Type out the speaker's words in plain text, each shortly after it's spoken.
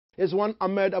is one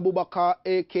Ahmed Abubakar,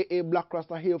 a.k.a. Blakk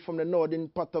Rasta, here from the northern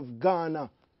part of Ghana.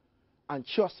 And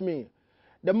trust me,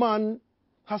 the man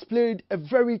has played a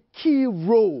very key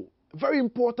role, a very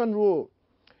important role,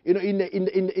 in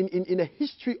the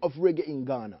history of reggae in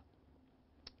Ghana.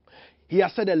 He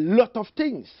has said a lot of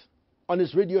things on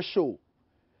his radio show,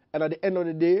 and at the end of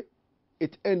the day,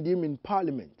 it ended him in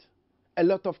Parliament. A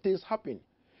lot of things happened.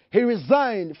 He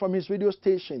resigned from his radio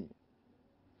station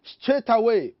straight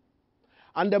away,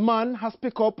 and the man has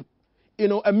picked up,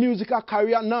 a musical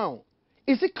career now.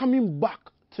 Is he coming back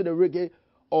to the reggae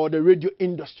or the radio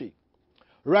industry?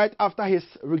 Right after his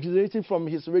resignating from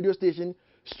his radio station,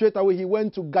 straight away he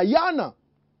went to Guyana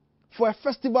for a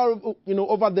festival,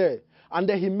 over there. And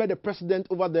then he met the president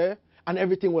over there, and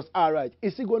everything was all right.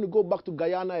 Is he going to go back to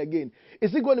Guyana again?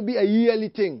 Is it going to be a yearly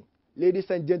thing? Ladies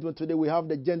and gentlemen, today we have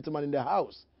the gentleman in the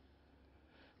house.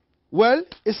 Well,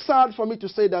 it's sad for me to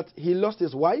say that he lost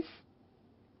his wife.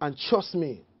 And trust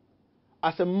me,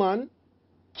 as a man,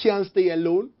 can't stay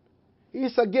alone.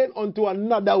 He's again onto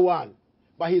another one.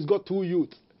 But he's got 2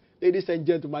 youths. Ladies and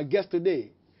gentlemen, my guest today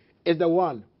is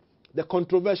the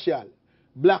controversial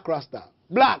Blakk Rasta.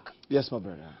 Blakk. Yes, my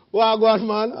brother. Well, good,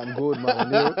 man. I'm good,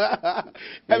 man.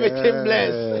 Everything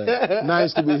blessed.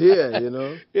 Nice to be here, You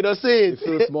know, see it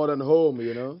feels more than home,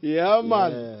 Yeah,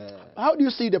 man. Yeah. How do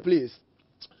you see the place?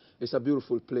 It's a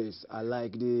beautiful place. I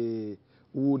like the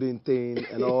wooden thing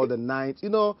and all the nights.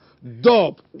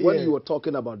 Dub. When you were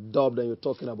talking about dub, then you're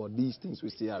talking about these things we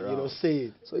see around. See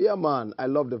it. So, yeah, man, I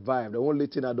love the vibe. The only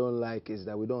thing I don't like is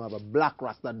that we don't have a Blakk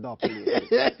Rasta dub here.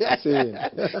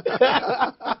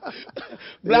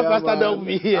 Blakk Rasta dub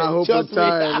be here. I hope in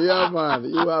time. Yeah, man,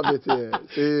 you have it here.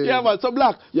 See? Yeah, man. So,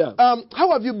 Blakk,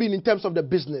 how have you been in terms of the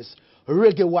business?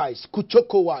 Reggae-wise,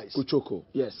 Kuchoko-wise? Kuchoko,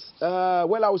 yes.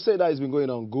 Well, I would say that it's been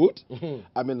going on good.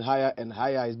 I mean, higher and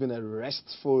higher. It's been a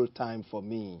restful time for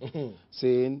me.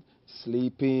 Saying,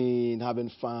 sleeping, having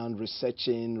fun,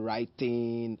 researching,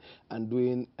 writing, and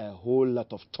doing a whole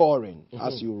lot of touring,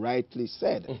 as you rightly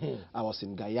said. I was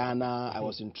in Guyana, I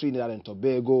was in Trinidad and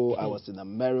Tobago, I was in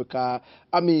America,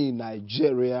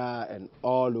 Nigeria, and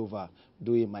all over,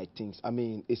 doing my things.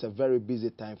 It's a very busy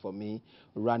time for me,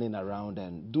 running around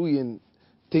and doing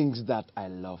things that I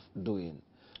love doing.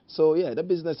 So, yeah, the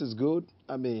business is good.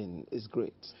 It's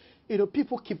great.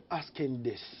 People keep asking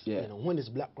this. Yeah. When is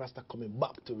Blakk Rasta coming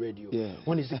back to radio? Yeah.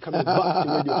 When is he coming back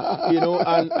to radio?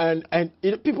 And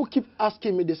people keep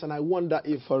asking me this, and I wonder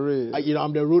if, for real,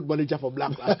 I'm the road manager for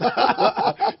Blakk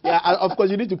Rasta. Yeah, of course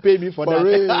you need to pay me for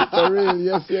that. For real,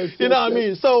 yes. You know what I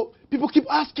mean? So people keep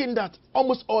asking that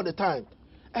almost all the time,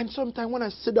 and sometimes when I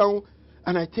sit down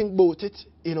and I think about it,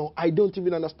 I don't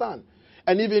even understand.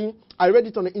 And even I read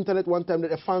it on the internet one time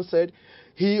that a fan said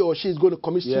he or she is going to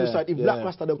commit suicide if Blakk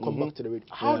Rasta don't come back to the radio.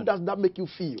 How does that make you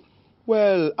feel?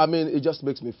 Well, it just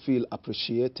makes me feel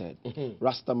appreciated.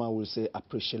 Rastaman will say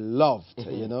appreciate loved,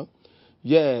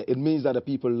 Yeah, it means that the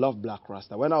people love Blakk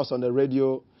Rasta. When I was on the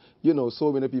radio,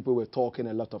 so many people were talking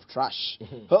a lot of trash.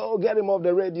 Oh, get him off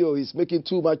the radio. He's making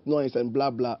too much noise and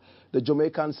blah, blah. The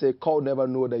Jamaicans say, cow never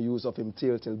know the use of him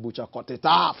tail till butcher cut it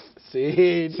off.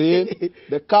 See?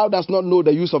 The cow does not know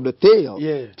the use of the tail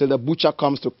till the butcher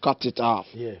comes to cut it off.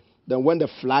 Yeah. Then when the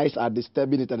flies are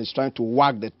disturbing it and it's trying to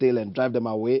wag the tail and drive them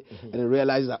away, and it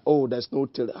realizes that, there's no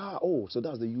tail. So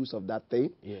that's the use of that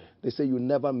thing. Yeah. They say you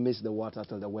never miss the water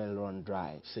till the well run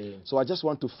dry. Same. So I just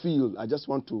want to feel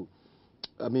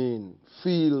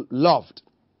loved.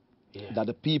 Yeah. That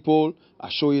the people are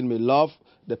showing me love.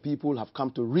 The people have come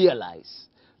to realize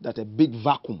that a big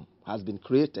vacuum has been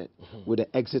created with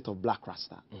the exit of Blakk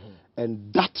Rasta.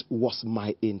 And that was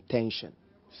my intention.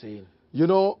 Same.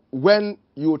 When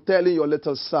you're telling your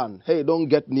little son, hey, don't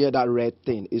get near that red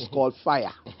thing. It's called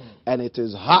fire. And it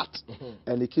is hot.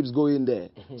 And it keeps going there.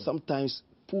 Sometimes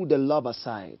pull the love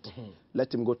aside.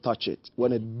 Let him go touch it.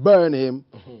 When it burns him,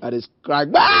 and it's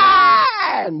crying,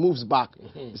 and moves back,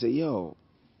 you say, yo,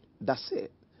 that's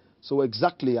it. So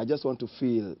exactly, I just want to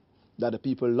feel that the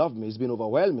people love me. It's been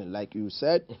overwhelming. Like you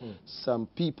said, some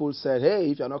people said, hey,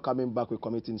 if you're not coming back, we're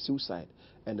committing suicide.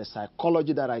 And the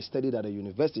psychology that I studied at the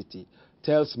university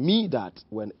tells me that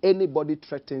when anybody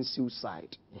threatens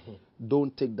suicide,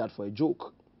 don't take that for a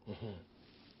joke.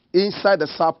 Inside the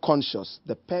subconscious,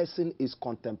 the person is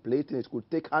contemplating it. It could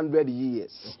take 100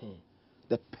 years.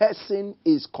 The person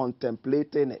is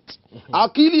contemplating it. I'll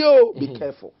kill you. Be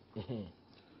careful.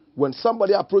 When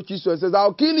somebody approaches you and says,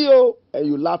 I'll kill you, and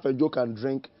you laugh and joke and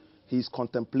drink, he's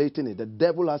contemplating it. The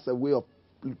devil has a way of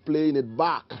playing it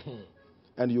back.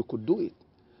 And you could do it.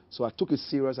 So I took it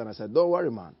serious and I said, don't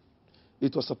worry, man.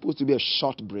 It was supposed to be a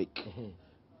short break.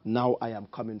 Now I am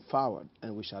coming forward,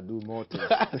 and we shall do more things.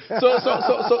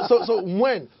 So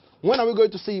when are we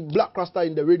going to see Blakk Rasta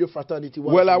in the radio fraternity?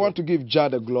 Well, I want to give Jah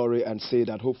the glory and say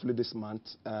that hopefully this month,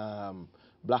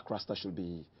 Blakk Rasta should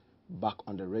be back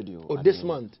on the radio. Oh, this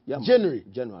month? Yeah, January?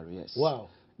 January, yes. Wow.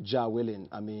 Jah willing.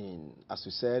 I mean, as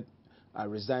we said, I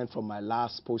resigned from my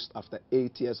last post after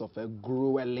 8 years of a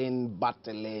grueling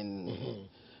battling.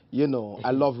 You know,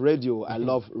 I love radio, I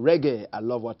love reggae, I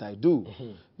love what I do.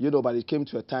 You know, but it came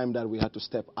to a time that we had to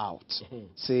step out,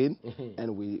 see?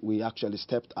 And we actually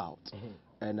stepped out.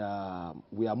 And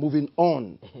we are moving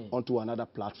on onto another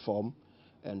platform.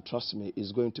 And trust me,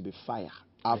 it's going to be fire.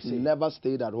 I've never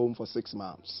stayed at home for 6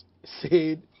 months.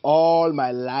 All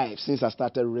my life since I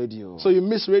started radio. So you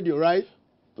miss radio, right?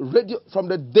 Radio, from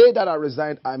the day that I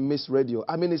resigned, I miss radio.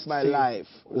 I mean, it's my life,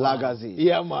 Lagazee.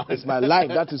 Yeah, man. It's my life.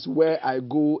 That is where I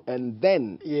go, and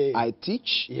then I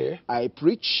teach, I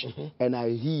preach, and I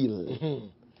heal.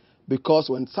 Because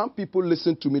when some people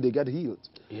listen to me, they get healed.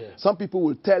 Some people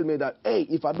will tell me that, hey,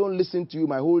 if I don't listen to you,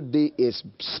 my whole day is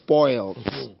spoiled.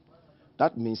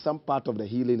 That means some part of the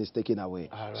healing is taken away.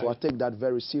 So I take that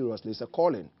very seriously. It's a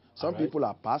calling. Some people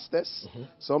are pastors.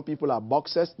 Some people are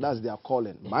boxers. That's their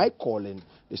calling. My calling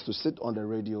is to sit on the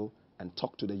radio and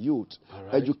talk to the youth,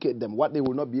 educate them. What they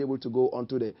will not be able to go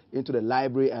into the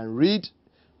library and read,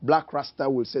 Blakk Rasta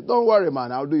will say, don't worry,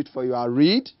 man, I'll do it for you. I'll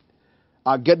read,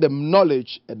 I'll get them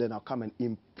knowledge, and then I'll come and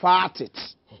impart it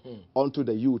onto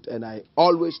the youth. And I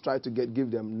always try to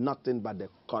give them nothing but the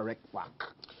correct fact.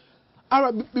 All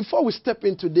right, before we step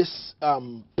into this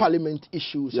parliament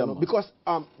issues, because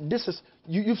this is,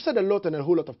 you've said a lot on a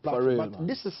whole lot of platforms, but man,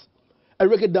 this is a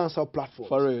reggae dancehall platform.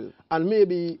 For real. And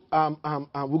maybe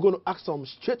we're going to ask some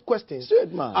straight questions.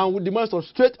 Straight, man. And we demand some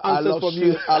straight answers from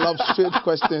you. I love straight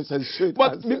questions and straight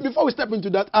answers. But before we step into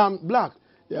that, Blakk,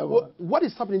 what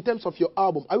is happening in terms of your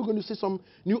album? Are we going to see some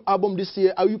new album this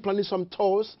year? Are you planning some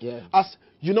tours? As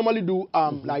you normally do,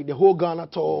 like the whole Ghana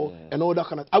tour and all that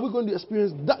kind of. Are we going to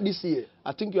experience that this year?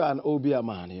 I think you're an Obia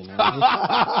man, you know.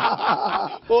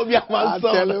 Obia man, I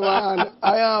tell you, man.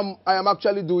 I am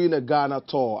actually doing a Ghana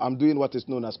tour. I'm doing what is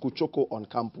known as Kuchoko on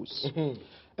campus.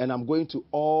 And I'm going to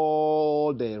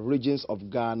all the regions of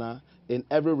Ghana. In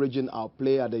every region, I'll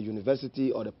play at the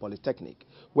university or the polytechnic.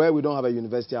 Where we don't have a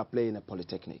university, I'll play in a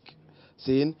polytechnic.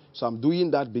 See? So I'm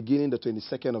doing that beginning the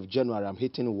 22nd of January. I'm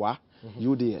hitting WA,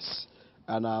 UDS.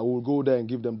 And I will go there and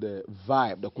give them the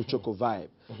vibe, the Kuchoko vibe.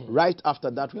 Right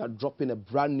after that, we are dropping a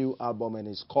brand new album, and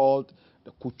it's called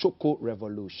the Kuchoko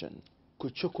Revolution.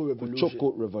 Kuchoko Revolution.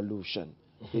 Kuchoko Revolution.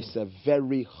 It's a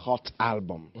very hot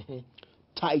album.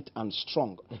 Tight and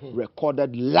strong.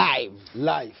 Recorded live.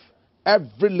 Live.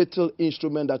 Every little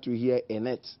instrument that you hear in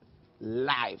it,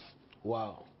 live.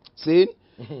 Wow. See?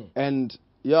 And,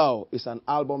 yo, it's an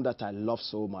album that I love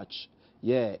so much.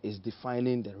 Yeah, it's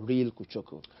defining the real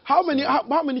Kuchoko. How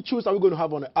many tunes are we going to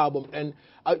have on the album? And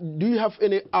do you have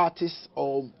any artists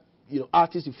or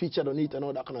artists you featured on it and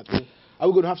all that kind of thing? Are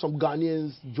we going to have some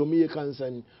Ghanaians, Jamaicans,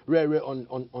 and rare on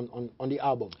the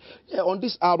album? Yeah, on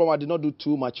this album I did not do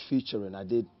too much featuring. I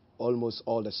did almost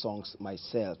all the songs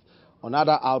myself. On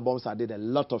other albums I did a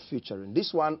lot of featuring.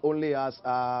 This one only has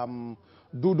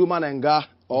Dudu Manenga,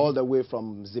 all the way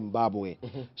from Zimbabwe.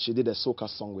 She did a soca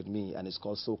song with me, and it's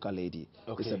called Soca Lady.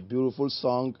 It's a beautiful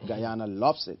song. Guyana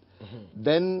loves it.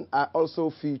 Then I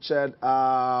also featured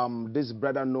this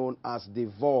brother known as The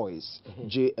Voice,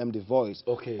 JM The Voice,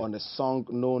 on a song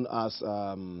known as,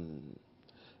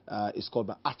 it's called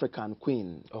My African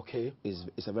Queen.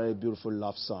 It's a very beautiful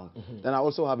love song. Then I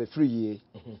also have a free year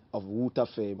of Wuta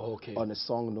fame on a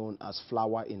song known as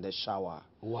Flower in the Shower.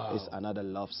 Wow. It's another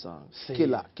love song.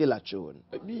 Killer tune.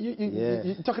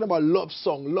 You're talking about love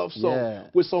song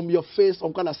with your face,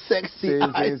 some kind of sexy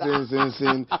eyes.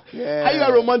 Yeah. Are you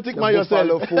a romantic man yourself?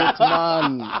 Buffalo foot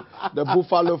man. The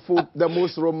buffalo foot, the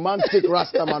most romantic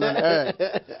Rasta man on earth.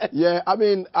 Yeah, I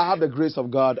mean, I have the grace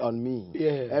of God on me.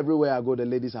 Everywhere I go, the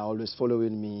ladies are always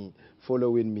following me.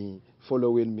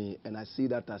 And I see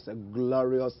that as a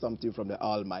glorious something from the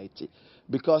Almighty.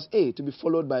 Because, hey, to be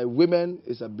followed by women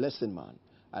is a blessing, man.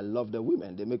 I love the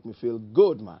women. They make me feel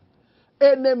good, man.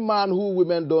 Any man who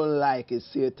women don't like is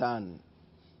Satan.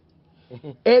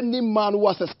 Any man who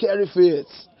has a scary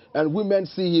face and women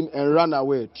see him and run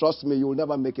away, trust me, you will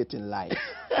never make it in life.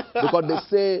 Because they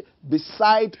say,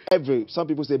 beside every, some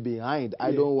people say behind.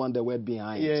 I don't want the word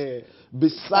behind.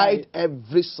 Beside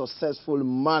every successful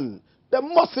man, there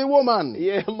must be a woman.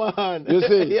 Yeah, man. You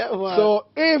see? Yeah, man. So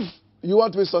if you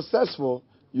want to be successful,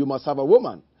 you must have a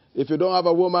woman. If you don't have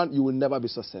a woman, you will never be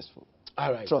successful.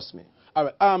 All right. Trust me. All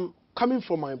right. Coming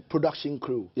from my production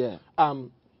crew. Yeah.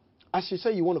 As you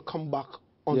say, you want to come back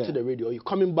onto the radio, or you're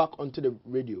coming back onto the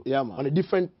radio on a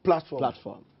different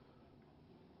platform.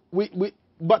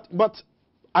 But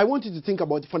I want you to think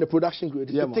about it from the production grade.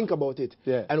 Think about it,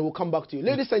 and we'll come back to you.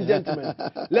 Ladies and gentlemen,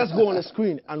 let's go on the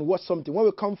screen and watch something. When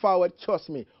we come forward, trust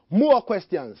me, more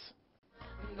questions.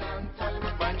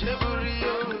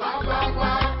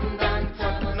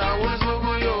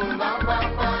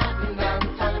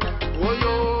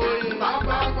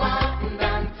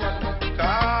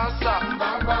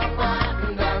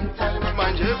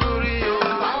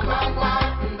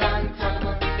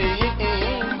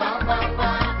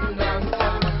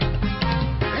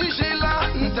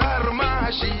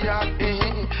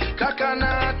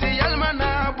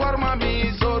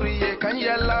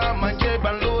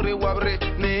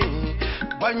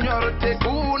 Banyorte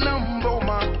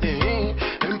kunamboma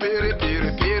impere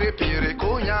pere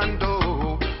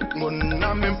konyando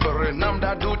munam impere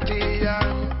namda dutia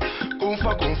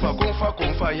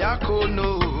kumfa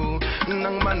yakono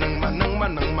nang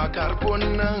manang makar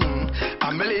ponang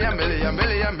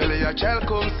amelia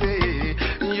chelkomse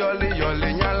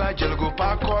yoli nyala jelgo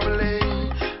pakoble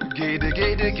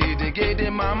gede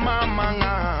mama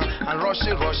manga and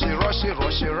rushy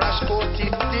rash koti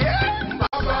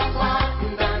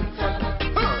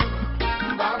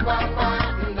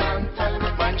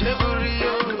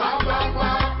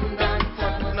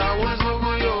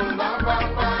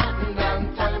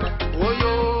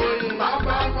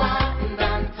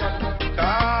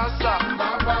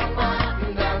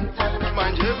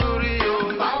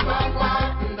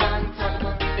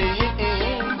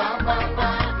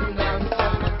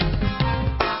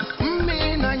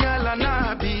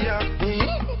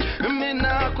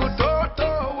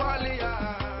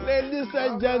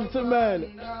Gentlemen,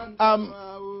 wow.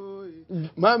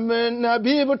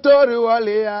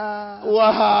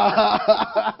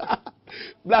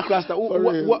 Blakk Rasta,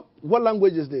 what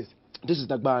language is this? This is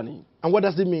Dagbani. And what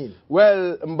does it mean?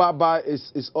 Well, Mbaba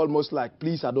is almost like,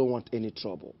 please, I don't want any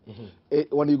trouble.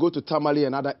 When you go to Tamale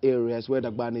and other areas where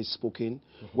Dagbani is spoken,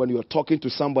 when you're talking to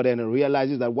somebody and he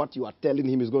realizes that what you are telling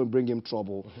him is going to bring him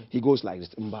trouble, he goes like this,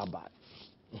 Mbaba.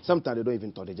 Sometimes they don't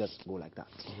even talk, they just go like that.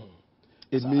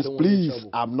 It means, please,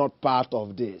 I'm not part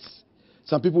of this.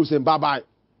 Some people say, bye-bye,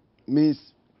 means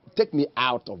take me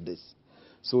out of this.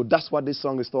 So that's what this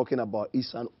song is talking about.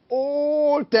 It's an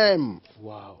old term.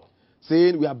 Wow.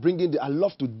 Saying we are bringing I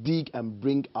love to dig and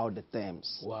bring out the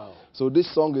terms. Wow. So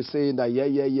this song is saying that,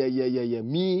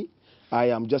 me, I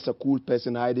am just a cool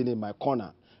person hiding in my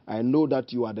corner. I know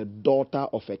that you are the daughter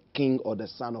of a king or the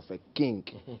son of a king.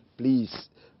 Please,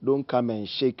 don't come and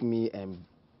shake me and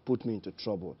put me into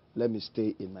trouble. Let me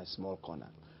stay in my small corner.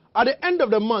 At the end of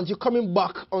the month, you're coming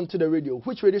back onto the radio.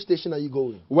 Which radio station are you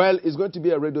going? Well, it's going to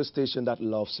be a radio station that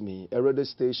loves me. A radio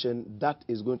station that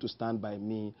is going to stand by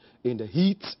me in the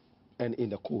heat and in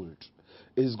the cold.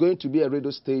 It's going to be a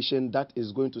radio station that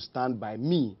is going to stand by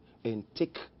me in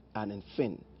thick and in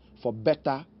thin, for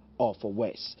better or for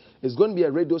worse. It's going to be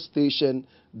a radio station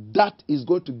that is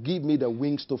going to give me the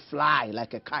wings to fly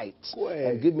like a kite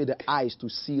and give me the eyes to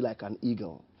see like an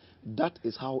eagle. That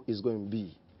is how it's going to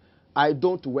be. I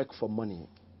don't work for money.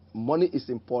 Money is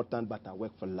important, but I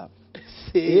work for love.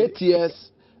 8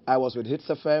 years, I was with Hits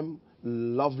FM.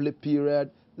 Lovely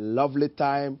period, lovely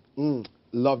time.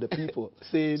 Love the people.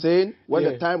 Saying when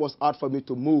the time was out for me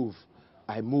to move,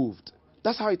 I moved.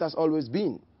 That's how it has always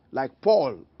been. Like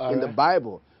Paul in the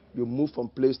Bible, you move from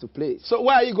place to place. So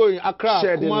where are you going? Accra,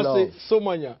 Kumasi,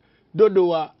 Somanya,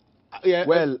 Dodowa.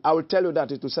 Well, I will tell you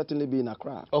that it will certainly be in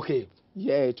Accra. Okay.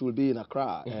 Yeah, it will be in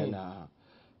Accra. And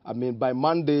I mean, by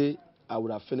Monday, I would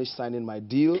have finished signing my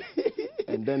deal.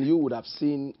 And then you would have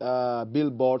seen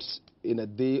billboards in a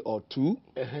day or two.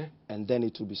 And then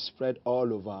it will be spread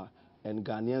all over. And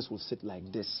Ghanaians will sit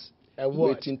like this,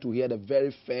 waiting to hear the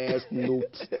very first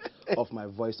note of my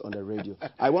voice on the radio.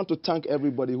 I want to thank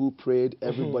everybody who prayed,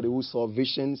 everybody who saw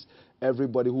visions,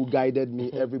 everybody who guided me,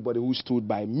 everybody who stood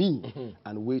by me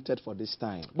and waited for this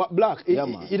time. But Blakk,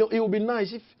 it would be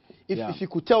nice if you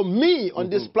could tell me on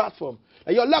this platform,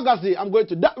 like, your Lagazee, I'm going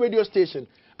to that radio station,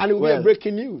 and it will be a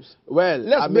breaking news. Well,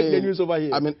 let's break the news over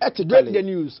here. I mean, ethically, break the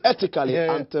news. Ethically,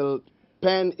 until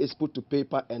pen is put to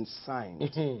paper and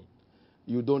signed,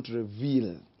 you don't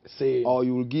reveal. Or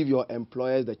you will give your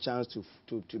employers the chance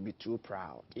to be too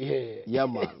proud. Yeah,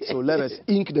 man. So let us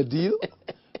ink the deal.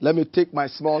 Let me take my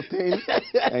small thing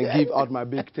and give out my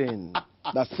big thing.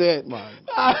 That's it, man.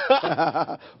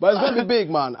 But it's going to be big,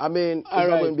 man. I mean, it's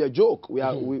not going to be a joke. We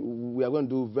are going to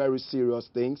do very serious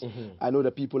things. I know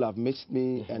that people have missed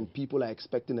me, and people are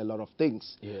expecting a lot of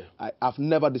things. I've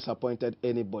never disappointed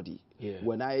anybody.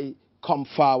 When I come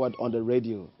forward on the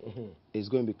radio, it's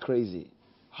going to be crazy.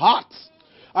 Hot.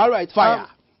 All right, Fire.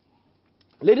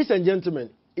 Ladies and gentlemen,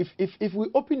 if we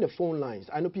open the phone lines,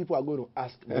 I know people are going to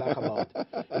ask Blakk about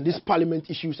these parliament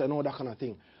issues and all that kind of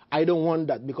thing. I don't want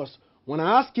that, because when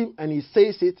I ask him and he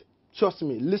says it, trust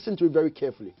me, listen to it very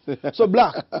carefully. So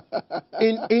Blakk,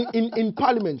 in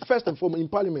parliament, first and foremost, in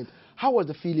parliament, how was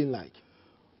the feeling like?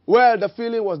 Well, the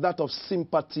feeling was that of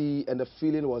sympathy, and the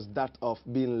feeling was that of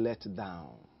being let down.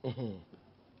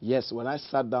 Yes, when I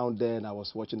sat down there and I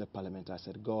was watching the parliament, I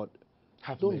said, God,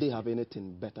 don't they have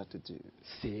anything better to do?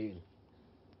 Same.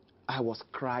 I was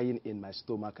crying in my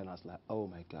stomach, and I was like, oh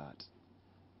my God.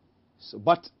 So,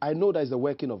 but I know that is the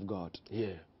working of God.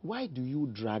 Yeah. Why do you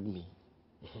drag me,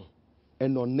 a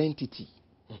non-entity,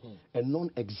 a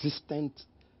non-existent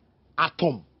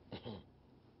atom?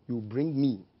 You bring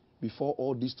me before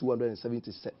all these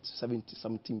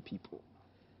 270-something people.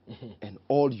 And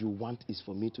all you want is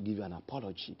for me to give you an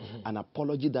apology. An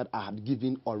apology that I had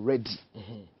given already.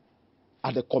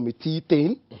 At the committee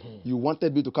thing, you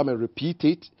wanted me to come and repeat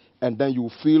it, and then you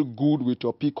feel good with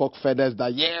your peacock feathers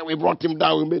that, yeah, we brought him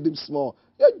down, we made him small.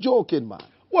 You're joking, man.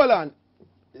 Well,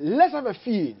 let's have a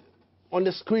feel on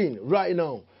the screen right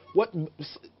now what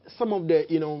some of the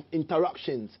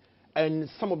interruptions and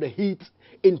some of the heat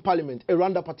in Parliament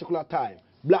around that particular time.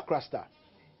 Blakk Rasta.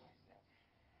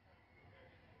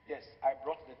 Yes, I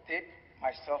brought the tape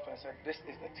myself and said, this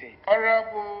is the tape.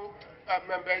 Honorable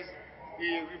members,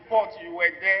 the report, you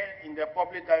were there in the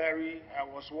public gallery. I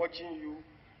was watching you.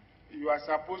 You are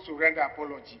supposed to render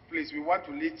apology. Please, we want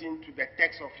to listen to the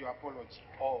text of your apology.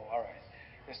 Oh, all right.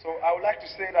 So I would like to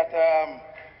say that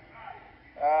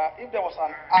if there was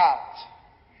an art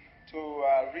to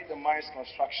read the mind's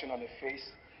construction on the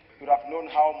face, you would have known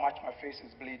how much my face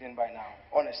is bleeding by now,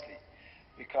 honestly.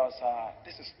 Because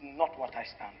this is not what I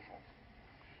stand for.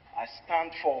 I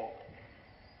stand for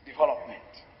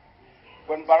development.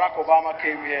 When Barack Obama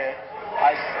came here,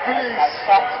 I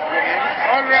sat with him.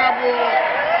 Honorable.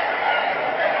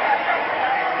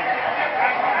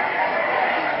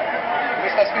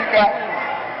 Mr. Speaker.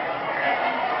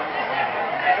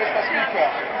 Mr. Speaker.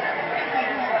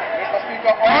 Mr.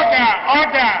 Speaker. Order,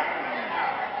 order.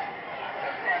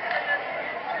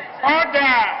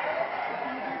 Order.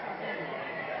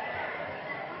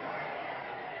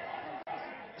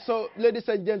 So, ladies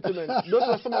and gentlemen, those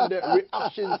were some of the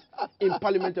reactions in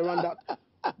Parliament around that.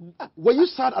 Were you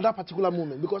sad at that particular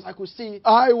moment? Because I could see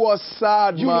I was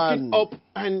sad, you man. looking up,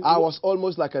 and I was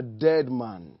almost like a dead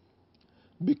man.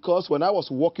 Because when I was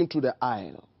walking through the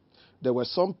aisle, there were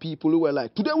some people who were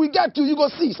like, today we get you, you go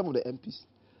see some of the MPs.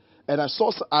 And I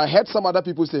heard some other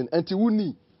people saying,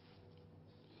 Entiwuni.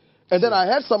 And then I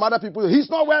heard some other people, he's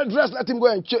not well dressed, let him go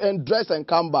and dress and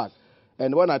come back.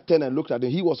 And when I turned and looked at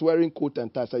him, he was wearing coat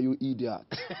and tie. I said, you idiot.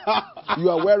 You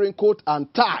are wearing coat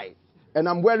and tie. And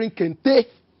I'm wearing kente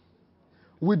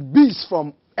with bees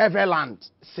from Everland.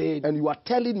 And you are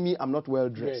telling me I'm not well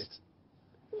dressed.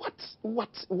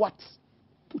 What?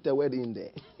 Put a word in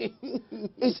there.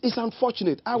 It's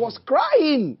unfortunate. I was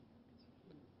crying.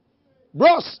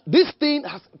 Bros, this thing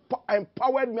has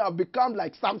empowered me. I've become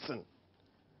like Samson.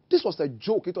 This was a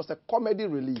joke. It was a comedy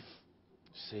relief.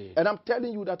 And I'm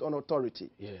telling you that on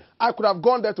authority. Yeah. I could have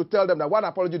gone there to tell them that, what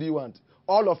apology do you want?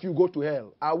 All of you go to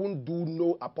hell. I won't do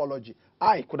no apology.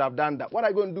 I could have done that. What are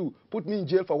you going to do? Put me in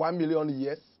jail for 1 million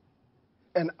years?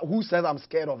 And who says I'm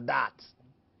scared of that?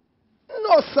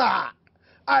 No, sir.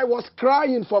 I was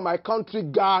crying for my country,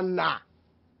 Ghana.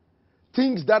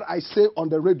 Things that I say on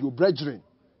the radio, brethren,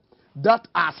 that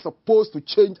are supposed to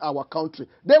change our country.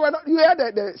 They were not. You heard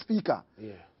the speaker.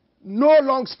 Yeah. No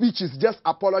long speeches, just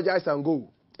apologize and go.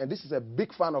 And this is a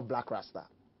big fan of Blakk Rasta.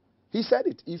 He said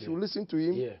it. If you listen to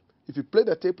him, if you play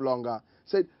the tape longer,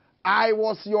 said, I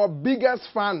was your biggest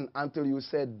fan until you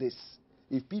said this.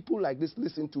 If people like this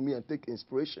listen to me and take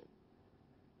inspiration.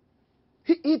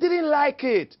 He didn't like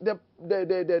it. The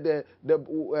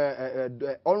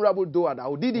Honorable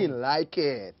Doada didn't like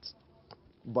it.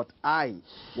 But I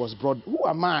was brought. Who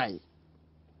am I?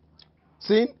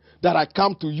 See? That I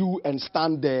come to you and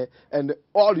stand there, and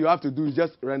all you have to do is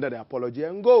just render the apology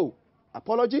and go.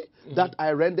 Apology that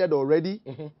I rendered already.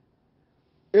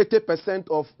 80%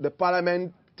 of the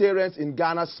parliamentarians in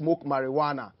Ghana smoke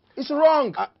marijuana. It's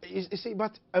wrong. You see,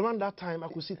 but around that time, I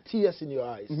could see tears in your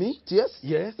eyes. Me? Tears?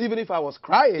 Yes. Even if I was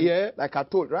crying, like I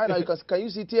told. Right now, can you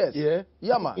see tears? Yeah.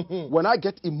 Yeah, man. When I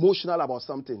get emotional about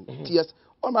something, tears.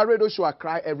 On my radio show, I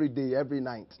cry every day, every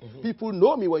night. People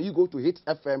know me. When you go to Hits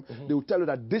FM, they will tell you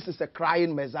that this is a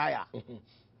crying Messiah.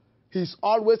 He's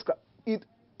always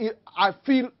I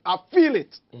feel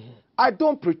it. I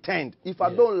don't pretend. If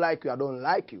I don't like you, I don't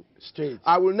like you. Straight.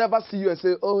 I will never see you and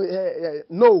say, oh, yeah.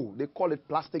 No, they call it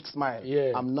plastic smile.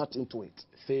 Yeah. I'm not into it.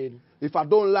 Same. If I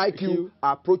don't like you,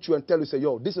 I approach you and tell you, say,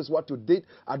 yo, this is what you did.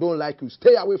 I don't like you.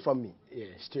 Stay away from me. Yeah,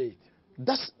 straight.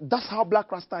 That's how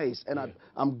Blakk Rasta is. And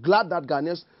I'm glad that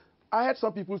Ghanaians, I heard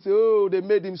some people say, oh, they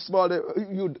made him small.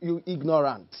 You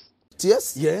ignorant.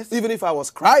 Tears? Yes. Even if I was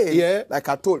crying, Yeah. like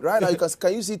I told, right now,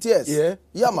 can you see tears? Yeah.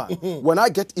 Yeah, man. When I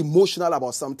get emotional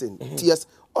about something, tears.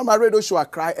 On my radio show, I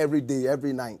cry every day,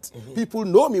 every night. People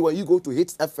know me. When you go to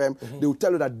Hits FM, they will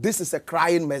tell you that this is a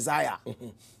crying Messiah.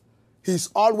 He's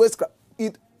always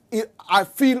crying. I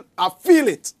feel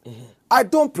it. I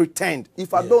don't pretend.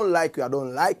 If I don't like you, I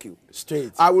don't like you.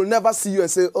 Straight. I will never see you and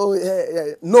say, oh,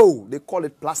 yeah. No, they call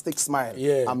it plastic smile.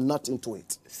 Yeah. I'm not into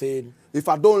it. Same. If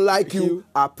I don't like you,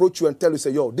 I approach you and tell you,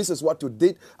 say, yo, this is what you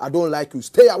did. I don't like you.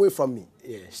 Stay away from me.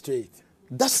 Yeah, straight.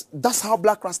 That's how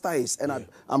Blakk Rasta is. And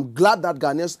I'm glad that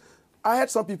Ghanaians, I heard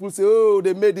some people say, oh,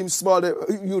 they made him small.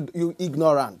 You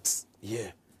ignorant.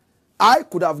 Yeah. I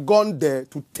could have gone there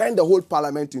to turn the whole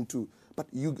parliament into, but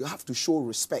you have to show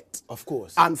respect. Of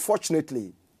course.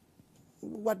 Unfortunately,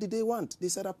 what did they want? They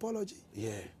said apology.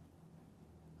 Yeah.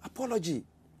 Apology,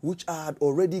 which I had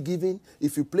already given.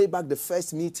 If you play back the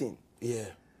first meeting. Yeah.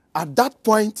 At that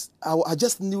point, I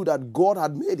just knew that God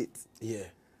had made it. Yeah.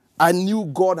 I knew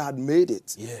God had made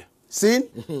it. Yeah. See?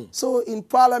 So in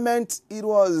Parliament, it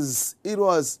was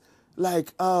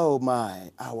like, oh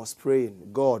my, I was praying,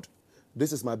 God,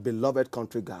 this is my beloved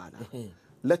country, Ghana.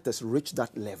 Let us reach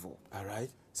that level. All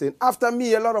right. Saying, after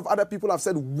me, a lot of other people have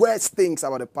said worse things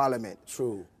about the Parliament.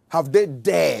 True. Have they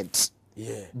dared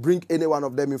bring any one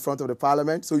of them in front of the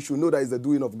Parliament? So you should know that it's the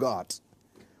doing of God.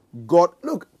 God,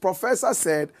 look, Professor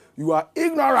said, you are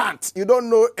ignorant. You don't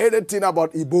know anything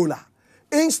about Ebola.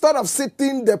 Instead of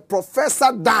sitting the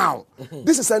professor down,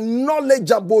 this is a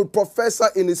knowledgeable professor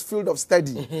in his field of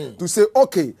study, to say,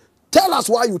 okay, tell us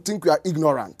why you think we are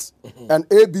ignorant. And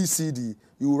ABCD,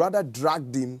 you rather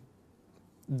drag him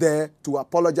there to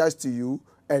apologize to you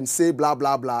and say blah,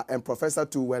 blah, blah. And Professor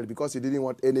too, well, because he didn't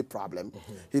want any problem,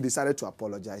 he decided to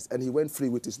apologize. And he went free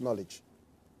with his knowledge.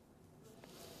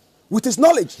 With his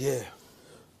knowledge. Yeah.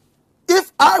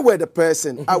 If I were the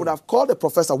person, I would have called the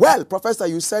professor. Well, professor,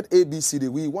 you said ABCD.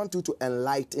 We want you to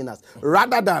enlighten us.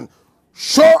 Rather than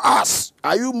show us,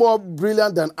 are you more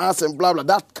brilliant than us and blah, blah.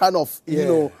 That kind of, you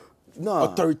know, no,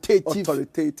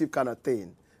 authoritative kind of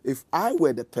thing. If I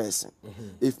were the person,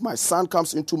 if my son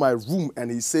comes into my room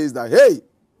and he says that, hey,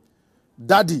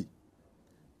 daddy,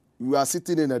 you are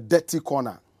sitting in a dirty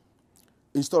corner.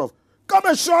 Instead of, come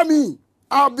and show me.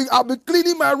 I'll be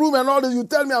cleaning my room and all this. You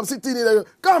tell me I'm sitting in there.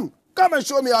 Come and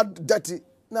show me how dirty.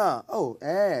 Nah. Oh,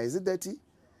 is it dirty?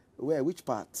 Where? Which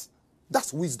part?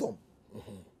 That's wisdom.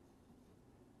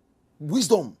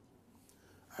 Wisdom.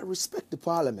 I respect the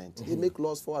Parliament. They make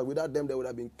laws for us. Without them, there would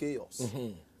have been chaos.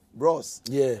 Bros.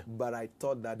 Yeah. But I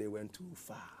thought that they went too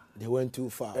far. They went too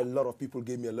far. A lot of people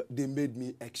they made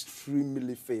me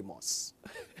extremely famous.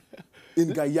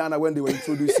 In Guyana, when they were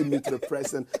introducing me to the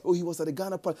press, and he was at the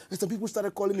Ghana Parliament, and some people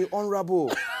started calling me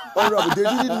honorable. Honorable. They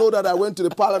didn't know that I went to the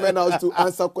Parliament House to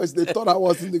answer questions. They thought I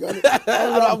was in the Ghana.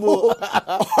 Honorable.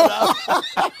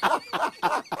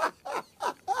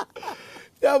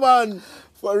 Yeah, man.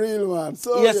 For real, man.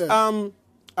 So, yes.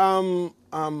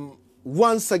 yeah.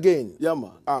 Once again. Yeah,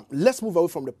 man. Let's move away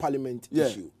from the Parliament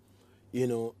issue. You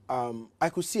know, I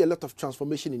could see a lot of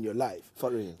transformation in your life. For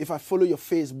real. If I follow your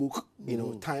Facebook, you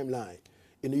know, timeline,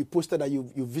 you know, you posted that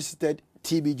you visited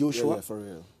TB Joshua. Yeah, for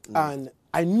real. And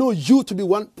I know you to be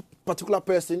one particular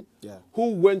person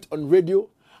who went on radio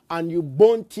and you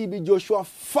burned TB Joshua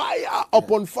fire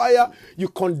upon fire. You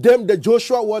condemned the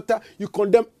Joshua water. You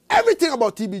condemned everything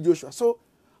about TB Joshua. So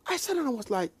I said, and I was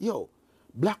like, yo,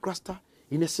 Blakk Rasta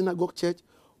in a synagogue church,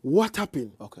 what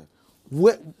happened? Okay.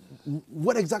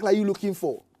 What exactly are you looking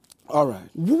for? All right.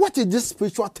 What is this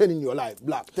spiritual turn in your life,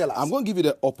 Blakk? Tell us. I'm going to give you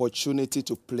the opportunity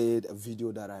to play a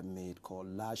video that I made called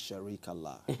La Sharika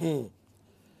Allah.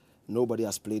 Nobody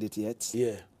has played it yet.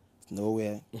 Yeah.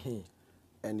 Nowhere.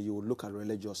 And you will look at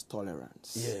religious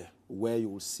tolerance. Yeah. Where you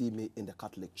will see me in the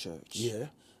Catholic Church. Yeah.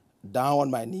 Down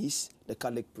on my knees, the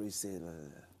Catholic priest said,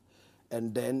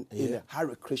 and then in the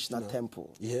Hare Krishna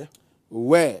temple. Yeah.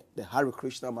 Where the Hare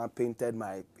Krishna man painted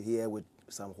my hair with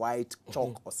some white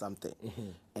chalk or something.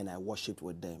 And I worshipped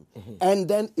with them. And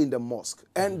then in the mosque.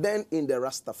 And then in the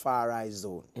Rastafari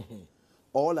zone.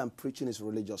 All I'm preaching is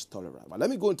religious tolerance. But let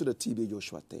me go into the TB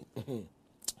Joshua thing.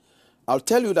 I'll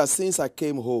tell you that since I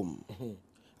came home,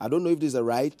 I don't know if this is the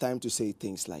right time to say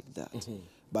things like that.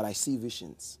 But I see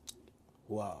visions.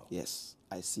 Wow. Yes.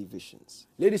 I see visions.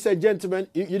 Ladies and gentlemen,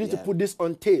 you need to put this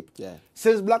on tape. Yeah.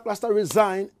 Since Blakk Rasta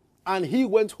resigned and he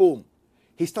went home,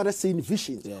 he started seeing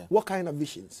visions. Yeah. What kind of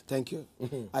visions? Thank you.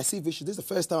 I see visions. This is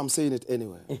the first time I'm saying it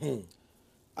anywhere.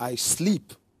 I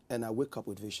sleep and I wake up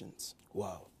with visions.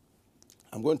 Wow.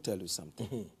 I'm going to tell you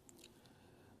something.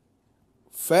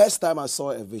 First time I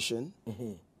saw a vision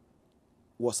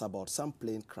was about some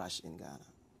plane crash in Ghana.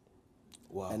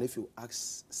 Wow. And if you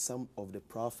ask some of the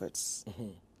prophets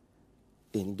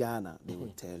in Ghana, they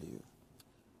will tell you.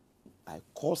 I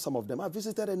called some of them. I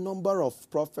visited a number of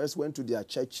prophets, went to their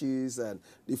churches and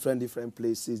different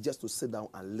places just to sit down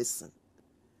and listen.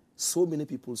 So many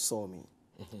people saw me.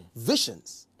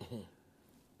 Visions.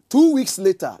 2 weeks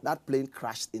later, that plane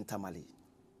crashed in Tamale.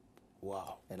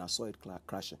 Wow. And I saw it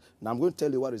crashing. Now I'm going to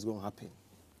tell you what is going to happen.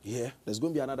 Yeah. There's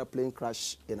going to be another plane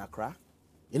crash in Accra.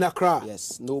 In Accra?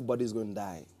 Yes, nobody's going to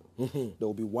die. There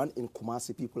will be one in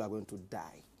Kumasi. People are going to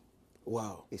die.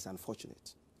 Wow. It's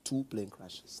unfortunate. 2 plane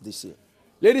crashes this year.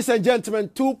 Ladies and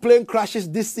gentlemen, 2 plane crashes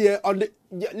this year on the...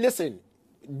 Listen,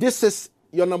 this is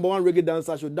your #1 reggae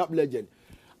dancer show, Dub Legend.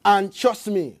 And trust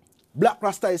me, Blakk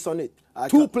Rasta is on it.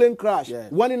 2 plane crash. Yeah.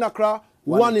 One in Accra,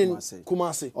 one in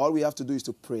Kumasi. All we have to do is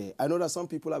to pray. I know that some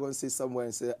people are going to say somewhere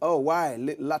and say, oh, why?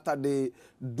 Latter-day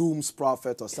Doom's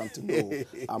prophet or something. No,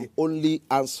 I'm only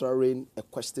answering a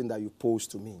question that you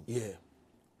posed to me. Yeah.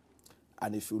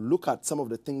 And if you look at some of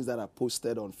the things that are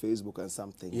posted on Facebook and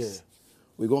some things,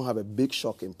 we're going to have a big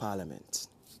shock in Parliament.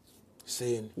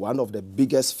 Saying one of the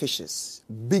biggest fishes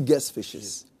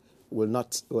will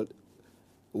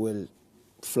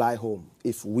fly home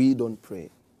if we don't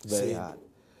pray very hard.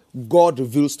 God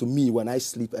reveals to me when I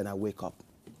sleep and I wake up.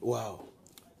 Wow.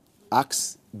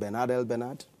 Ask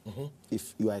Bernard.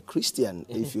 If you are a Christian,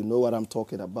 if you know what I'm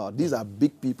talking about. These are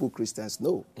big people Christians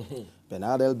know.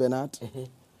 Bernard.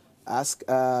 Ask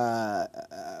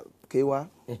Kewa.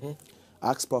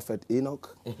 Ask Prophet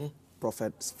Enoch.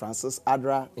 Prophet Francis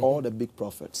Adra. All the big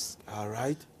prophets. All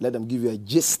right. Let them give you a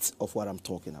gist of what I'm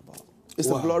talking about. It's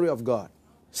the glory of God.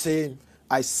 Same.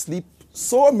 I sleep.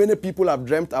 So many people have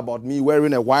dreamt about me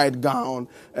wearing a white gown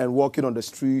and walking on the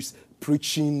streets,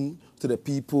 preaching to the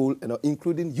people,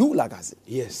 including you, Lagazee.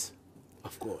 Yes,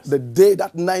 of course.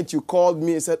 That night you called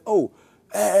me and said, oh,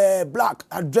 Blakk,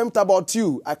 I dreamt about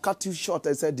you. I cut you short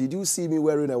and said, did you see me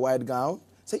wearing a white gown?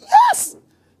 I said, yes.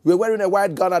 You were wearing a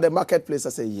white gown at the marketplace. I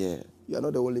said, yeah, you're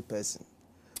not the only person.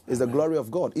 It's the glory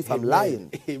of God. If I'm lying,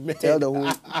 tell the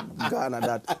whole Ghana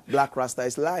that Blakk Rasta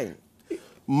is lying.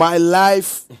 My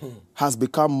life has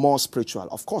become more spiritual.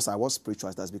 Of course, I was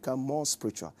spiritual. It has become more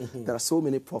spiritual. There are so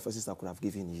many prophecies I could have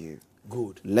given you.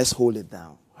 Good. Let's hold it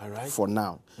down. All right. For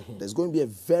now. There's going to be a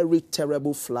very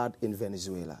terrible flood in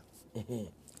Venezuela.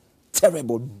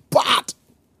 Terrible, bad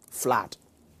flood.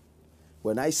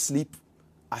 When I sleep,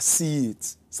 I see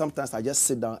it. Sometimes I just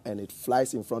sit down and it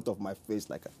flies in front of my face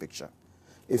like a picture.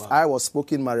 If I was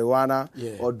smoking marijuana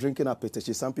or drinking a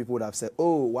petechi, some people would have said,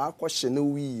 oh, why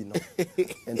question we,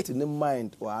 and to the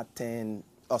mind or 10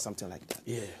 or something like that.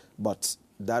 Yeah. But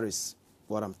that is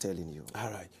what I'm telling you.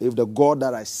 All right. If the God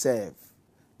that I serve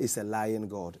is a lying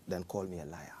God, then call me a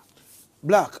liar.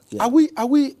 Blakk, are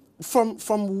we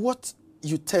from what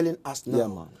you're telling us now? Yeah,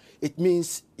 man. It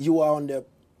means you are on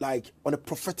a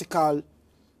prophetical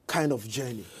kind of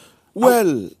journey.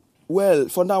 Well,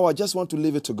 for now, I just want to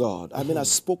leave it to God. I mean, I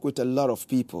spoke with a lot of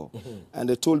people, and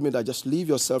they told me that just leave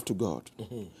yourself to God.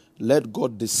 Let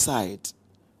God decide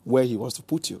where he wants to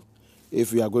put you.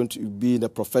 If you are going to be in the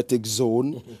prophetic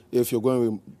zone, if you're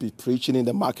going to be preaching in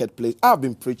the marketplace. I've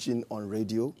been preaching on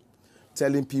radio,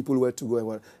 telling people where to go and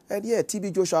what. And yeah,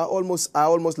 TB Joshua, I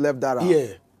almost left that out.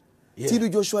 Yeah.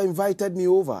 TB Joshua invited me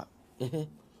over.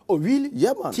 Oh, really?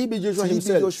 Yeah, man. TB Joshua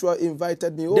himself. TB Joshua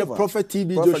invited me over. The prophet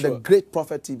TB Joshua. The great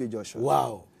prophet TB Joshua.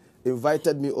 Wow.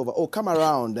 Invited me over. Oh, come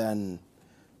around and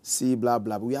see, blah,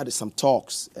 blah. We had some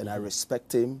talks, and I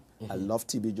respect him. I love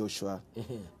TB Joshua.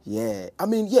 Yeah. I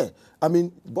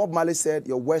mean, Bob Marley said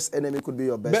your worst enemy could be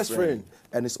your best friend.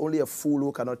 And it's only a fool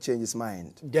who cannot change his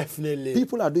mind. Definitely.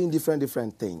 People are doing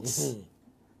different things.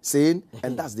 Saying,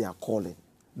 and that's their calling.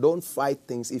 Don't fight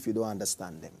things if you don't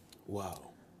understand them. Wow.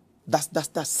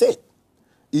 That's it.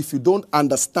 If you don't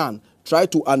understand, try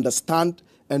to understand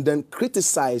and then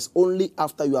criticize only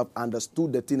after you have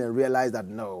understood the thing and realize that,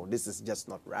 no, this is just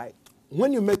not right.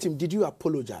 When you met him, did you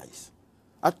apologize?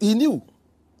 He knew.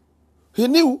 He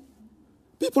knew.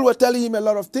 People were telling him a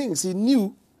lot of things. He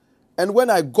knew. And when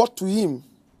I got to him,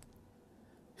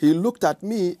 he looked at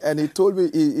me and he told me,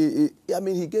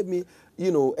 he gave me, a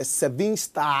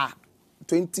 7-star,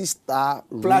 20-star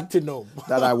platinum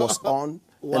that I was on.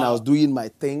 Wow. And I was doing my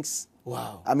things.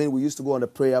 Wow. I mean, we used to go on the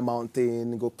prayer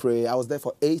mountain, go pray. I was there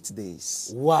for 8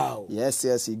 days. Wow. Yes,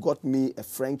 yes. He got me a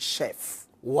French chef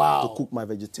Wow. to cook my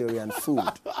vegetarian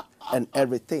food and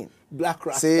everything. Blakk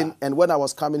Rasta. Saying, and when I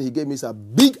was coming, he gave me a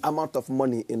big amount of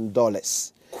money in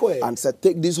dollars. Quay. And said,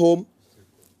 take this home.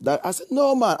 That I said,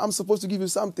 no, man, I'm supposed to give you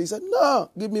something. He said,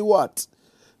 no, give me what?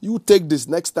 You take this.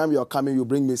 Next time you're coming, you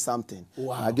bring me something.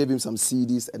 Wow. I gave him some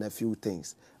CDs and a few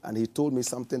things. And he told me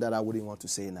something that I wouldn't want to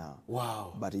say now.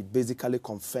 Wow. But he basically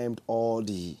confirmed all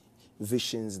the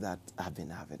visions that I've been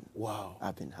having. Wow.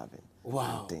 I've been having.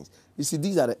 Wow. Things. You see,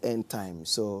 these are the end times.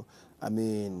 So, I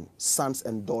mean, sons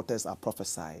and daughters are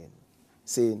prophesying,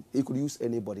 saying he could use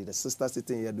anybody. The sister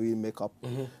sitting here doing makeup,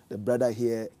 the brother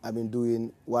here, I mean,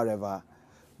 doing whatever.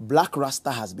 Blakk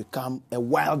Rasta has become a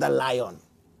wilder lion.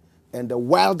 And the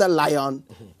wilder lion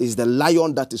is the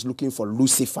lion that is looking for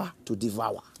Lucifer to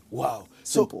devour. Wow.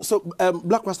 Simple. So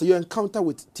Blakk Rasta, your encounter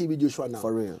with TB Joshua now.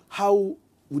 For real. How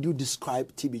would you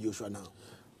describe TB Joshua now?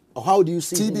 Or how do you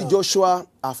see him now? TB Joshua,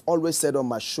 I've always said on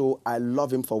my show, I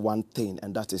love him for one thing,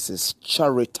 and that is his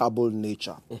charitable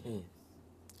nature.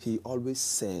 He always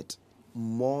said,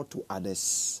 more to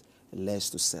others, less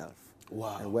to self.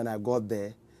 Wow. And when I got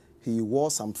there, he wore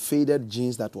some faded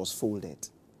jeans that was folded.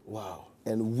 Wow.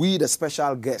 And we, the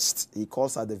special guests, he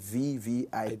calls us the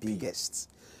VVIP guests.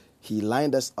 He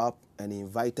lined us up and he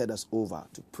invited us over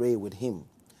to pray with him.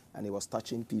 And he was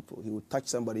touching people. He would touch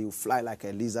somebody, he would fly like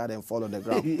a lizard and fall on the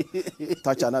ground.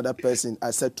 Touch another person.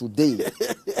 I said, today,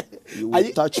 you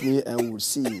will touch me and we will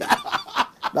see you.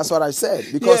 That's what I said.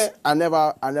 Because I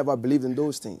never believed in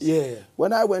those things. Yeah.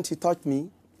 When I went, he touched me.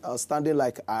 I was standing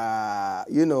like,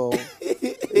 you know,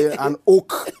 an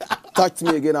oak. Touched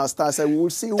me again. I said, we will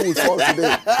see who will fall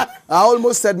today. I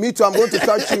almost said, me too, I'm going to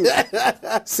touch you.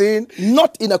 Saying,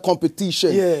 not in a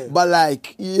competition, but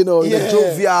like, you know, in a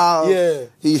jovial.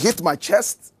 He hit my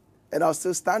chest, and I was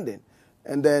still standing.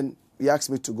 And then he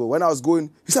asked me to go. When I was going,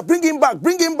 he said, bring him back,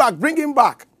 bring him back, bring him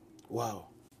back. Wow.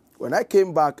 When I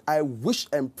came back, I wish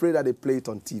and pray that they play it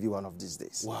on TV one of these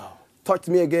days. Wow. Touched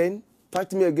me again,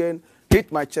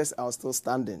 hit my chest, I was still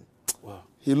standing. Wow.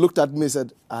 He looked at me and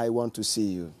said, I want to see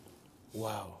you.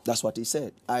 Wow. That's what he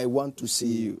said. I want to see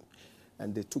you.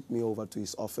 And they took me over to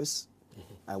his office.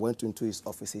 I went into his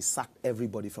office. He sacked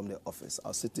everybody from the office. I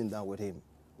was sitting down with him.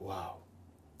 Wow.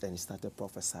 Then he started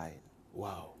prophesying.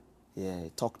 Wow. Yeah,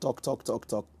 talk.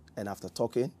 And after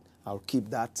talking, I'll keep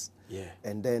that. Yeah.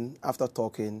 And then after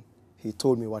talking, he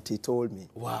told me what he told me.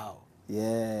 Wow.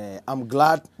 Yeah. I'm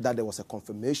glad that there was a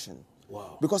confirmation.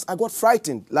 Wow. Because I got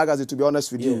frightened. Lagazee, to be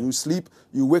honest with you, you sleep,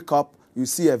 you wake up, you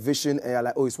see a vision, and you're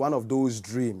like, oh, it's one of those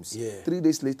dreams. Yeah. 3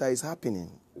 days later, it's happening.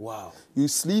 Wow. You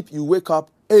sleep, you wake up,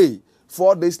 hey,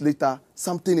 4 days later,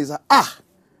 something is,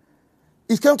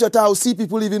 it came to a time I'll see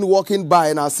people even walking by,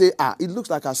 and I'll say, it looks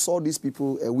like I saw these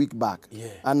people a week back. Yeah.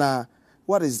 And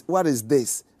what is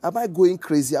this? Am I going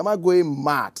crazy? Am I going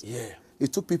mad? Yeah.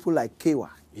 It took people like Kewa,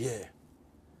 Yeah.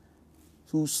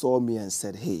 who saw me and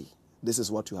said, hey, this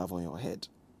is what you have on your head.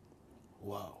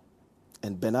 Wow.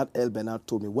 And Bernard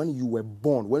told me, when you were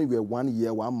born, when you were 1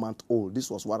 year, 1 month old, this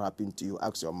was what happened to you.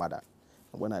 Ask your mother.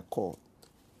 And when I called,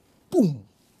 boom,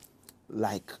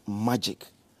 like magic.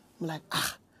 I'm like,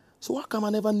 so how come I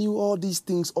never knew all these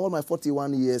things all my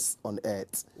 41 years on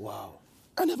earth? Wow.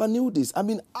 I never knew this. I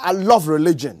mean, I love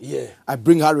religion. Yeah. I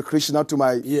bring Hare Krishna to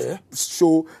my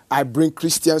show. I bring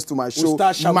Christians to my show.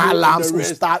 Malams,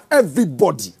 Ustad,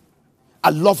 everybody. I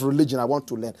love religion. I want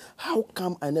to learn. How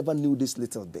come I never knew this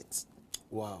little bit?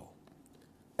 Wow.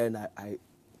 And I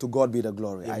to God be the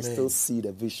glory. Amen. I still see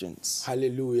the visions.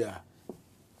 Hallelujah.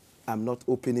 I'm not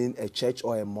opening a church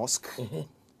or a mosque.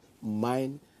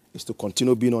 Mine is to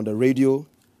continue being on the radio,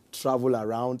 travel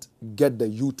around, get the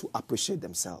youth to appreciate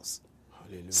themselves.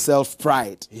 Hallelujah.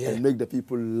 Self-pride, and make the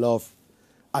people love,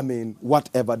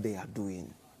 whatever they are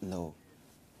doing. No.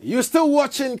 You're still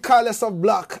watching Careless of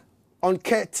Black on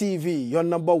KTV, your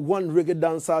 #1 reggae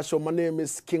dancer show. My name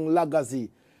is King Lagazee,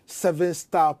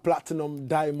 7-star platinum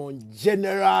diamond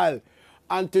general.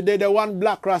 And today the one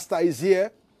Blakk Rasta is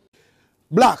here.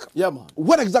 Blakk, man.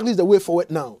 What exactly is the way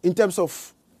forward now in terms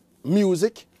of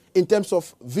music, in terms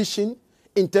of vision,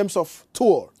 in terms of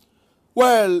tour?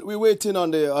 Well, we're waiting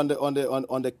on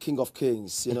the King of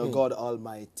Kings, God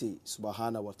Almighty,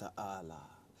 Subhanahu wa Ta'ala,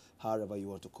 however you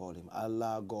want to call him,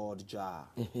 Allah, God, Jah.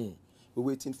 We're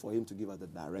waiting for him to give us the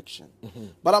direction.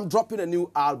 But I'm dropping a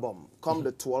new album come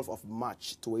the 12th of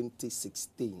March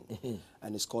 2016,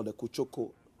 and it's called the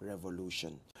Kuchoko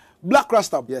Revolution. Blakk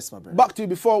Rasta. Yes, my brother. Back to you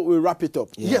before we wrap it up.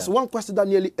 Yeah. Yes, one question that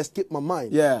nearly escaped my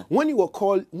mind. Yeah. When you were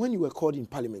called in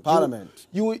Parliament. Parliament.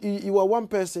 You were one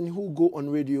person who go on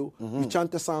radio, you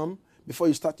chant a psalm, before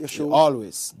you start your show?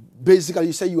 Always. Basically,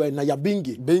 you say you are a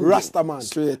Nyabingi, Bingi. Rasta man.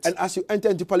 Straight. And as you enter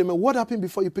into parliament, what happened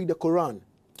before you pick the Quran?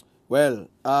 Well,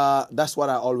 that's what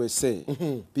I always say.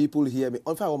 People hear me.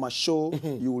 In fact, on my show,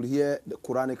 you will hear the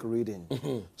Quranic reading.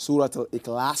 Surah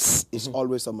Al-Ikhlas is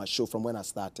always on my show from when I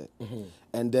started.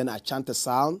 And then I chant a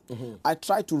psalm. I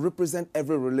try to represent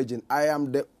every religion. I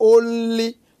am the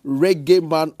only reggae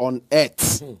man on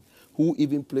earth who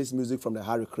even plays music from the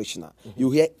Hare Krishna.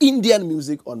 You hear Indian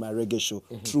music on my reggae show,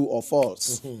 true or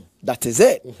false. That is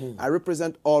it. I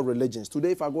represent all religions.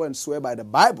 Today, if I go and swear by the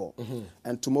Bible,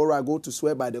 and tomorrow I go to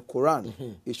swear by the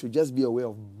Quran, it should just be a way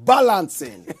of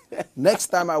balancing. Next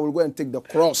time I will go and take the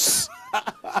cross.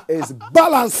 It's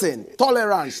balancing,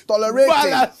 tolerance, tolerating.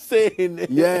 Balancing.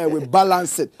 Yeah, we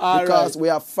balance it. All because right. we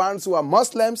have fans who are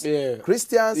Muslims,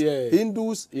 Christians, Yeah.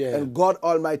 Hindus, and God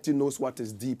Almighty knows what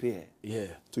is deep here. Yeah.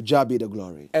 To Jah be the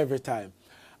glory. Every time.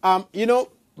 You know,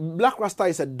 Blakk Rasta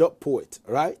is a dub poet,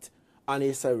 right? And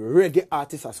he's a reggae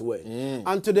artist as well.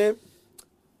 And today,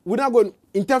 we're not going,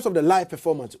 in terms of the live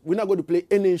performance, we're not going to play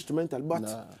any instrumental, but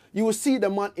you will see the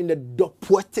man in the dub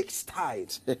poetic style.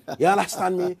 You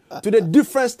understand me? To the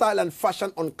different style and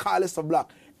fashion on Carlos of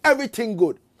Black. Everything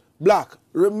good. Black.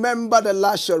 Remember the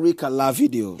last Sharika La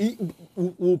video?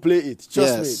 We'll play it.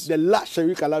 Trust me. The last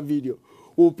Sharika La video.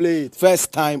 We'll play it.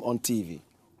 First time on TV.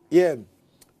 Yeah.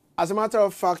 As a matter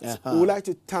of fact, we would like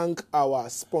to thank our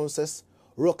sponsors,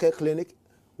 Rock Air Clinic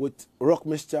with Rock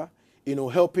Mixture, you know,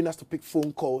 helping us to pick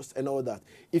phone calls and all that.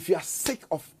 If you are sick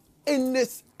of any,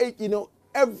 you know,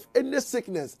 any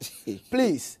sickness,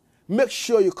 please make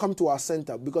sure you come to our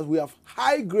center because we have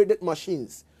high-graded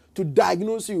machines to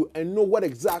diagnose you and know what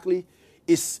exactly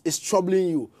is troubling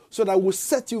you so that we'll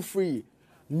set you free.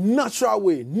 Natural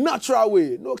way,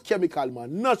 no chemical,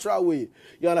 man, natural way.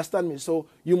 You understand me? So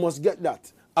you must get that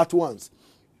at once.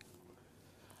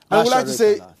 I would like to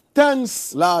say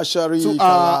thanks La Sharika to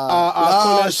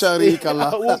our Sharika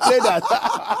La. We'll play that.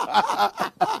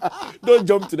 Don't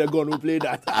jump to the gun, we'll play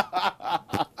that.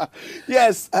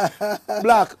 Yes,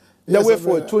 Black. The way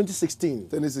forward, 2016.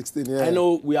 2016, yeah. I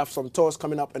know we have some tours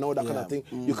coming up and all that kind of thing.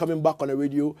 You're coming back on the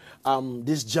radio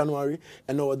this January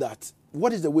and all that.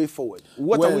 What is the way forward?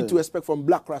 What are we to expect from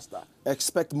Blakk Rasta?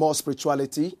 Expect more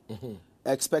spirituality.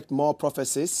 Expect more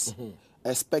prophecies.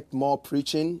 Expect more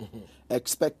preaching.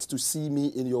 Expect to see me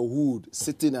in your hood,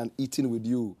 sitting and eating with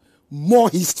you. More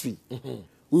history.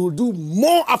 We will do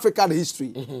more African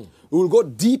history. We will go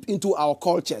deep into our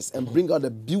cultures and bring out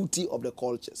the beauty of the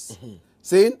cultures.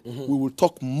 Saying, we will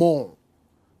talk more.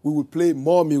 We will play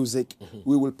more music.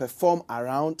 We will perform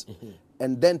around.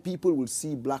 And then people will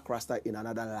see Blakk Rasta in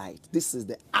another light. This is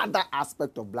the other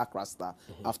aspect of Blakk Rasta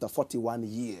after 41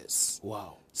 years.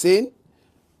 Wow. Saying,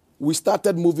 we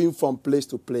started moving from place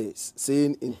to place,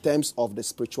 saying in terms of the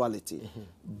spirituality,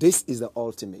 this is the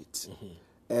ultimate.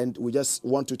 And we just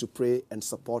want you to pray and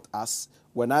support us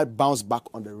when I bounce back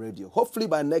on the radio. Hopefully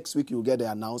by next week you'll get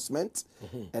the announcement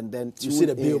and then you see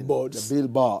the billboards. The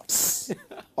billboards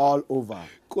all over.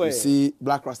 You see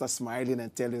Blakk Rasta smiling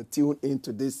and telling, tune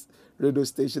into this radio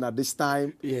station at this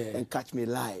time and catch me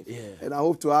live. And I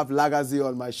hope to have Lagazee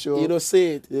on my show. You know,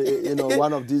 say it. You know,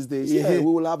 one of these days. We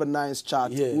will have a nice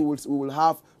chat. We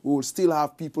will still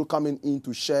have people coming in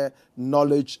to share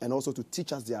knowledge and also to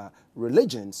teach us their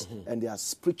religions and their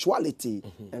spirituality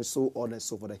and so on and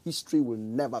so forth. The history will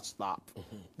never stop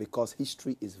because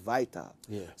history is vital.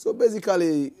 So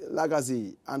basically,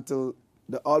 Lagazee, until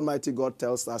the Almighty God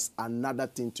tells us another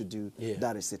thing to do,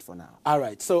 that is it for now. All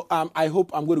right. So I hope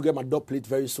I'm going to get my dub plate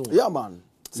very soon. Yeah, man.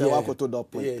 Sewakoto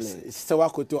dub plate.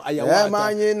 Sewakoto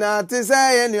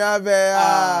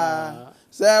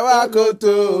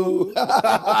Sewakoto.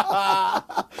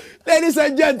 Ladies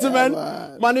and gentlemen,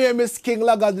 my name is King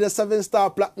Lagazee, the 7-star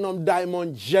Platinum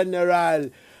Diamond General.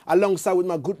 Alongside with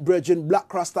my good brethren,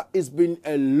 Blakk Rasta. It's been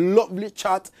a lovely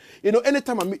chat. You know,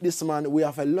 anytime I meet this man, we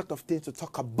have a lot of things to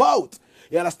talk about.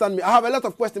 You understand me? I have a lot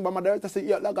of questions, but my director said,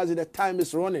 yeah, Lagazee, the time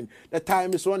is running. The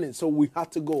time is running, so we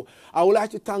had to go. I would like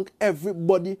to thank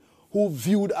everybody who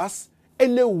viewed us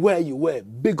anywhere you were.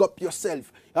 Big up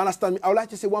yourself. You understand me? I would like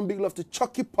to say one big love to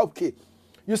Chucky Popke.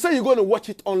 You say you're going to watch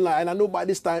it online, and I know by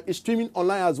this time it's streaming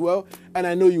online as well, and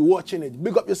I know you're watching it.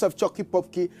 Big up yourself, Chucky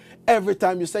Popke. Every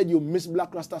time you said you miss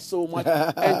Blakk Rasta so much,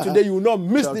 and today you will not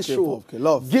miss this show.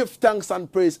 Love. Give thanks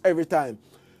and praise every time.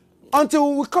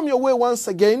 Until we come your way once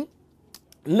again,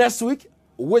 next week,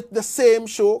 with the same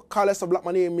show, Carlos of Black.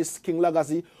 My name is King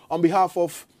Lagazee. On behalf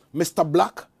of Mr.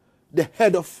 Black, the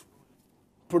head of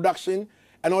production,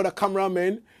 and all the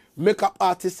cameramen, makeup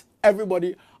artists,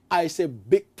 everybody, I say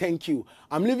big thank you.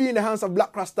 I'm leaving you in the hands of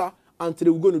Blakk Rasta, and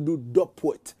today we're going to do dub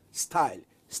poet style.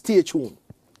 Stay tuned.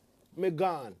 Me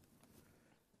gone.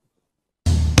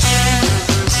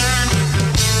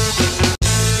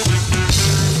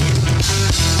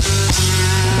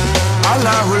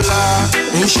 Allahullah,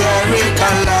 insharik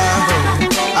Allah.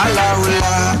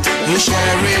 Allahullah,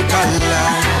 insharik Allah.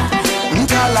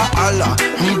 Nkala Allah,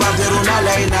 mbadiruna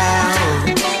layna.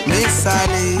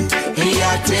 Misali,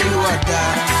 hiyatin wada.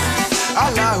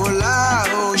 Allahullah,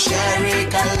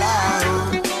 insharik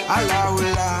Allah.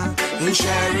 Allahullah,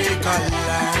 insharik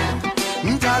Allah.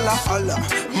 Nkala Allah,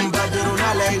 mbadiruna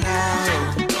layna.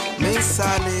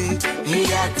 Misali,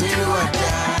 hiyatin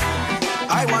wada.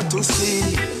 I want to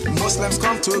see Muslims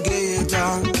come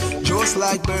together, just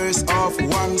like birds of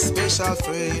one special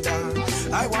feather.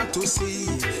 I want to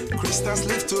see Christians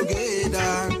live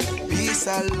together, peace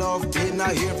and love in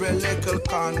every little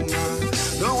corner.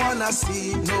 Don't wanna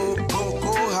see no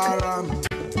Boko Haram,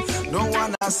 don't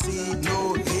wanna see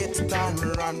no hate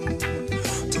and run.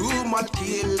 Too much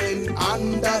killing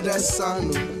under the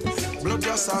sun, blood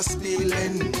just a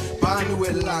spilling, pan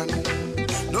will land.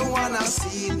 Don't wanna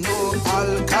see no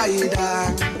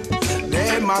Al-Qaeda.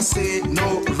 They must say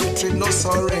no retreat, no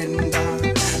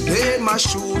surrender. They must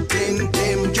shooting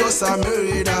them just a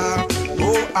murder.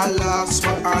 Oh Allah,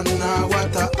 subhanahu wa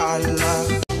ta'ala.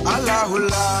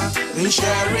 Allahullah,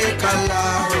 insharik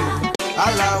Allah.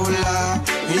 Allahullah,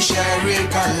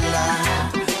 insharik Allah.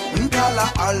 Nkala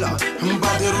Allah,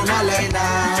 mbadiruna layna.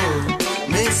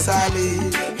 Misali,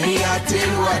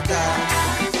 hiyatin wada.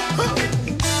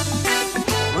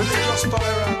 Religious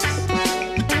tolerance,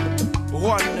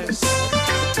 oneness,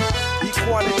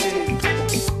 equality,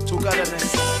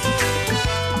 togetherness.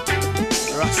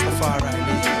 Rastafari.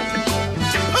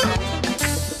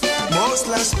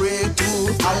 Muslims pray to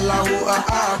Allahu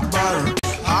Akbar,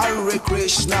 Hare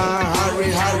Krishna, Hare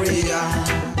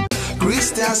Hare.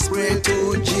 Christians pray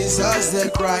to Jesus the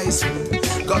Christ,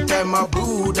 Gautama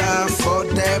Buddha for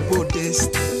the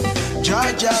Buddhist,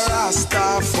 Blakk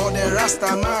Rasta for the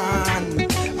Rasta man.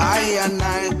 I and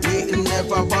I, we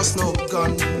never bust no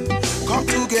gun. Come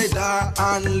together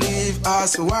and live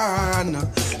as one.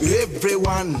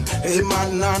 Everyone, a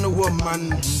man and a woman.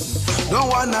 Don't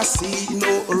wanna see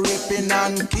no raping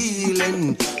and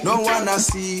killing. Don't wanna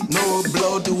see no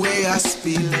blood we are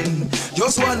spilling.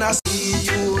 Just wanna see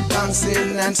you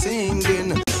dancing and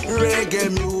singing. Reggae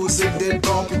music, they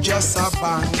dump just a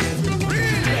banging.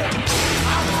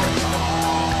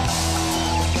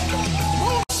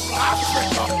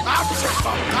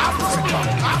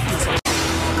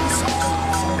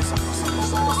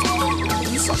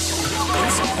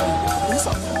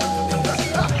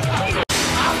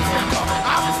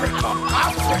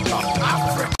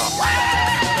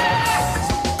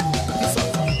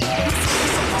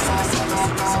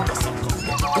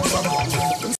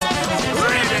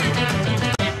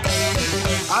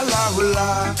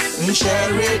 Allahullah,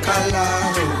 insharik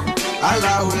Allah.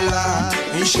 Allahullah,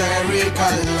 insharik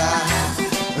Allah.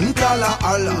 Nkala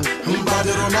Allah,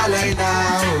 mbadiruna layna.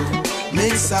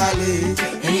 Misali,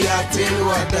 hiyatin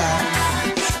wada.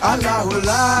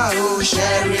 Allahullah,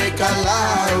 insharik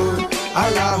Allah.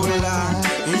 Allahullah,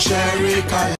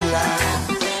 insharik Allah.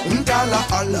 Nkala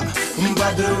Allah,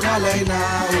 mbadiruna layna.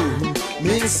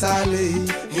 Misali,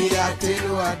 hiyatin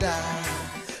wada.